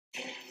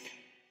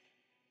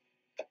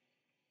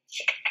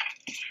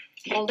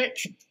Hold it.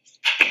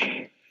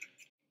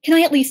 Can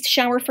I at least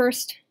shower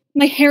first?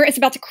 My hair is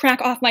about to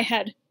crack off my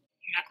head.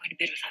 You're not going to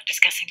bed without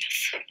discussing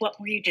this. What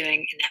were you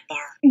doing in that bar?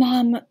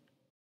 Mom.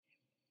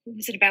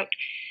 Was it about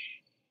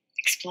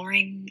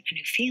exploring a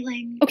new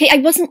feeling? Okay, I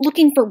wasn't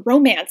looking for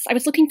romance. I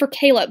was looking for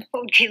Caleb.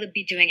 What would Caleb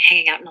be doing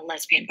hanging out in a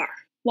lesbian bar?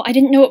 Well, I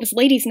didn't know it was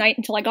ladies' night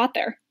until I got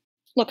there.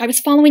 Look, I was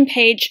following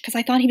Paige because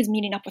I thought he was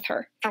meeting up with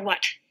her. For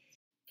what?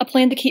 A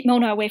plan to keep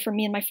Mona away from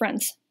me and my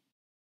friends.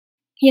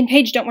 He and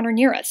Paige don't want her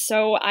near us,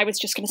 so I was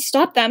just going to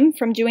stop them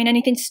from doing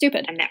anything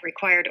stupid. And that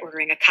required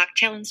ordering a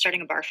cocktail and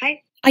starting a bar fight?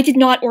 I did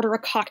not order a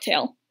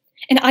cocktail.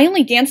 And I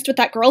only danced with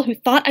that girl who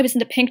thought I was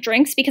into pink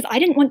drinks because I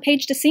didn't want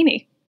Paige to see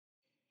me.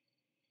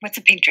 What's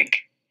a pink drink?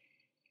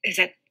 Is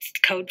that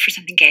code for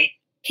something gay?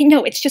 Hey,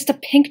 no, it's just a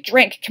pink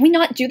drink. Can we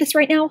not do this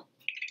right now?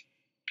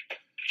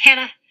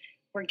 Hannah,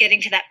 we're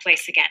getting to that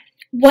place again.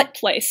 What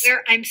place?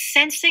 Where I'm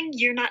sensing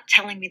you're not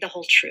telling me the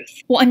whole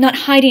truth. Well, I'm not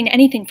hiding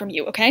anything from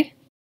you, okay?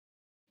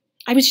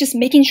 I was just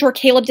making sure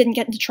Caleb didn't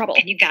get into trouble.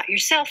 And you got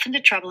yourself into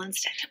trouble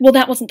instead. Well,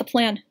 that wasn't the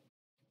plan.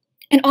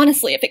 And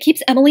honestly, if it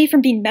keeps Emily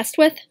from being messed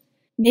with,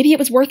 maybe it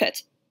was worth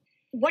it.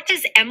 What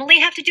does Emily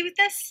have to do with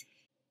this?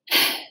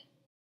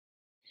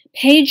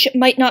 Paige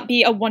might not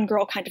be a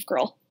one-girl kind of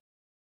girl.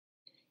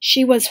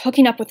 She was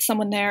hooking up with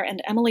someone there,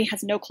 and Emily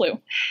has no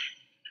clue.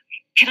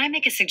 Can I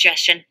make a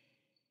suggestion?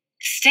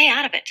 Stay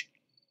out of it.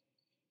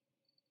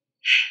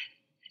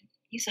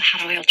 Use a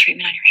hot oil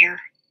treatment on your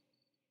hair.